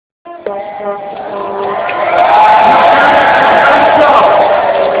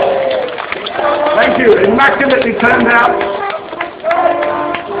Thank you. Immaculately turned out.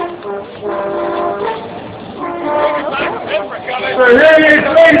 So here he is,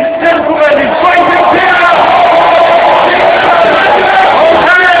 ladies and gentlemen, he's fighting here! All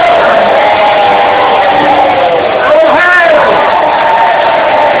hail! All hail!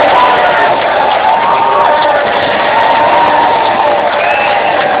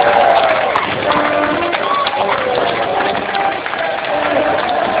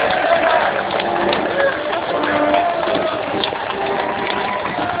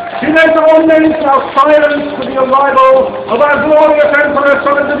 Teenage omnes now silence for the arrival of our glorious Emperor,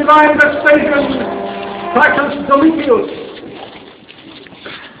 son of the divine Vespasian, Titus Domitius.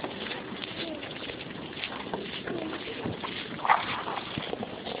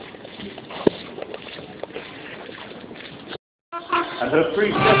 And her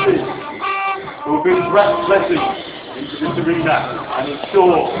priestesses who have been breath blessings into this arena and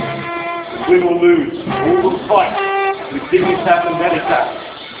ensure that win or lose, all will fight with dignitas and veritas.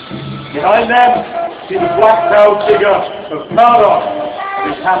 Behind them, see the black-browed figure of Charon and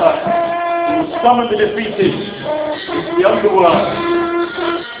his hammer, who will summon the defeated into the underworld.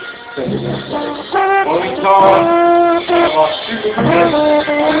 Following Charon, our superman,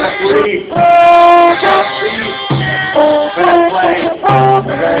 referee, fair play,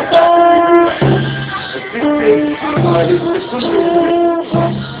 assisted by his secondary,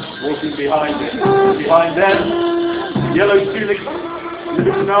 walking behind him. Behind them, yellow tunic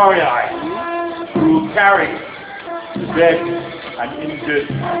Legionarii, who will carry the dead and injured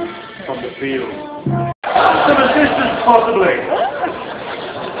from the field. Some assistance, possibly.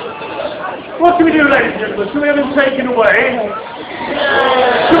 What can we do, ladies and gentlemen? Can we have him taken away?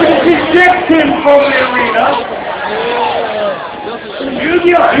 Can we eject him from the arena?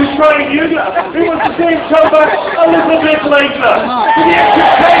 Yu-Gi-Oh! Who's trying Yu-Gi-Oh? Who wants to see him come back a little bit later? To the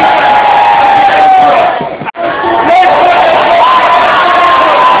entertainment of the Emperor!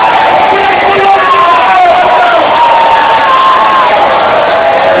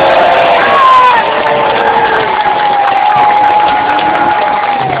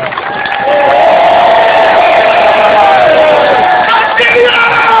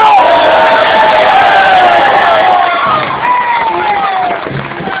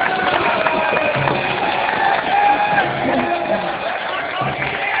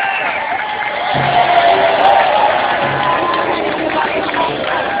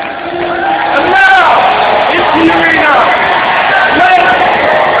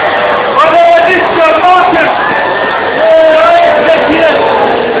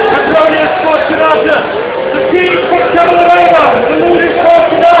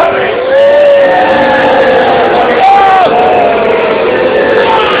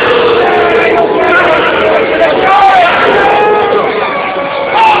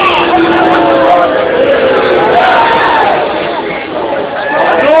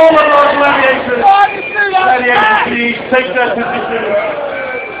 Take their position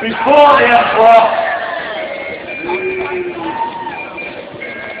before the Emperor.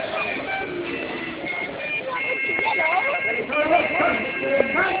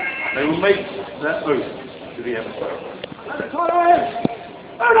 They will make their oath to the Emperor.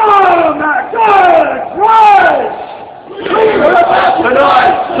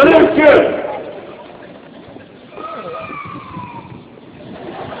 Tonight, salute you!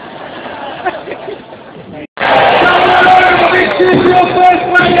 This is your first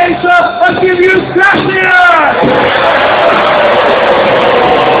gladiator, I'll give you Gladiators!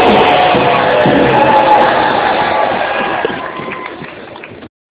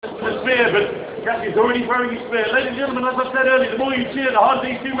 The spear, but Cassie's already throwing his spear. Ladies and gentlemen, as I said earlier, the more you cheer, the harder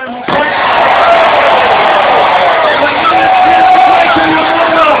these two men will fight.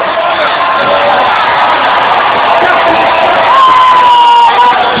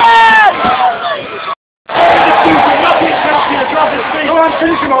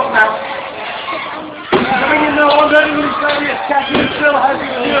 Finish him off now. Coming in now, on everybody's gladiators. Cassius still has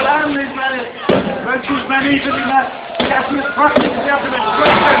his shield and his gladiators. Virtue's men even in that. Cassius thrusting to the abdomen. Go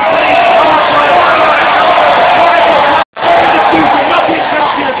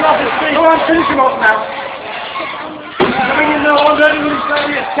on, finish him off now. Coming in now, on everybody's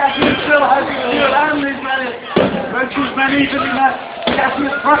gladiators. Cassius still has his shield and his gladiators. Virtue's men even in that.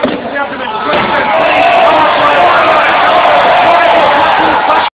 Cassius thrusting to the abdomen.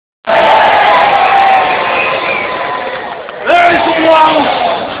 There is the wall!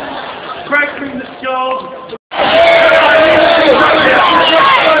 Breaking the skull! Driving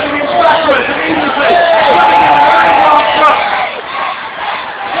him backwards and easily! Running in the right arm thrust!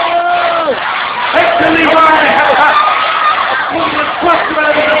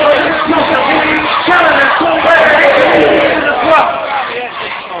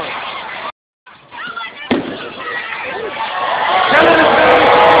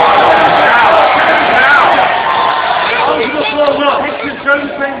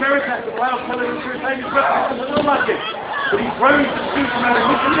 Rose the Superman.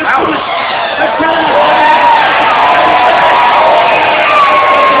 Now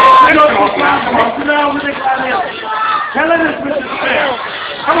with the Gladiators. Telling us, Mr. Spear.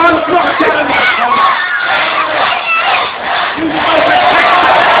 Come on, stop telling us.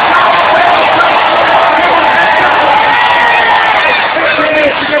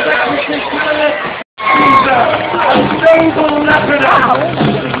 A noble leopard.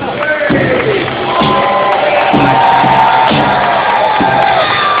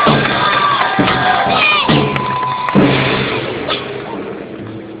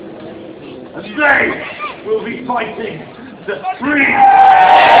 They will be fighting the three.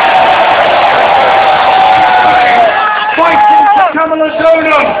 Fighting for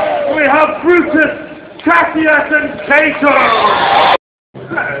Camelodonum, we have Brutus, Cassius, and Cato.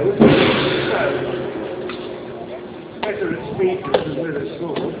 Better at speed than with a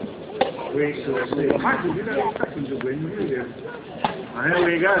sword. We shall see. Michael, you don't expect him to win, will you? Here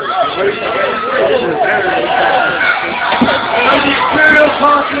we go. So the Imperial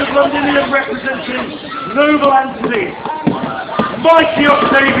Party of Londinium representing Noble Anthony, Mighty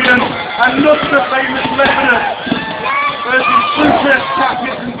Octavian, and not the famous Lepidus, versus Brutus,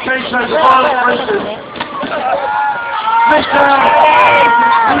 Cassius, and Cato, the violent races. Mr.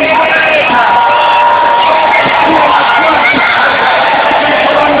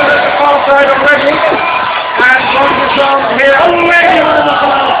 Far side already, and Longest Arm here already on the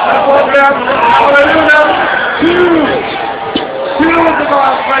program. Two of the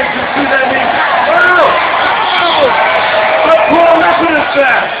violent races to their knees. But poor Lepidus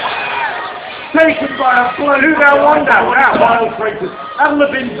there, taken by a blow. Who now won that? Wow, violent races. That will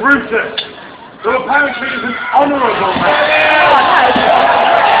have been Brutus, who apparently is an honourable man.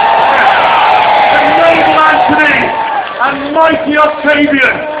 The noble Anthony and Mighty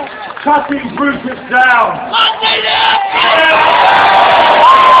Octavian cutting Brutus down.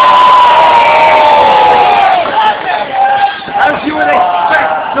 As you would expect,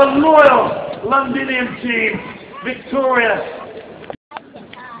 the loyal Londinium team victorious.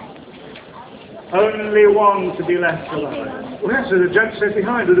 Only one to be left alive. Well, that's the joke says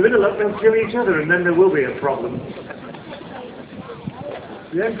behind. With a bit of luck, they'll kill each other, and then there will be a problem.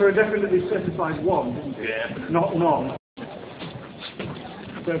 The Emperor definitely certified one, didn't he? Yeah. Not none.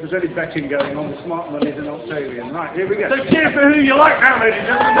 So if there's any betting going on, the smart money's an Octavian. Right, here we go. So cheer for who you like now, ladies and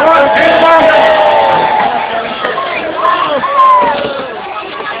gentlemen.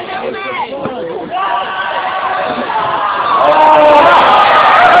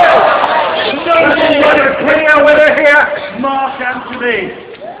 Clear winner here, Mark Anthony.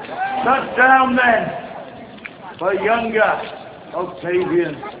 Touchdown then for younger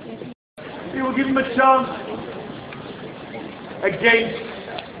Octavian. We will give him a chance against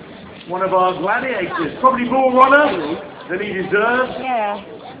one of our gladiators. Probably more honour than he deserves. Yeah.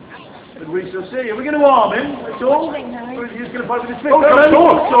 But we shall see. Are we going to arm him at all? Or is he just going to fight with his fist? Oh,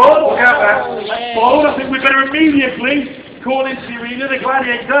 sword! Look out there. Well, I think we better immediately call into the arena the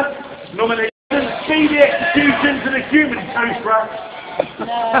gladiator, nominate speedy execution to the human toast rack.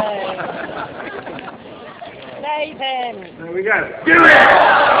 No. Save him. There we go. Do it!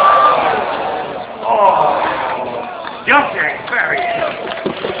 Oh, just very good.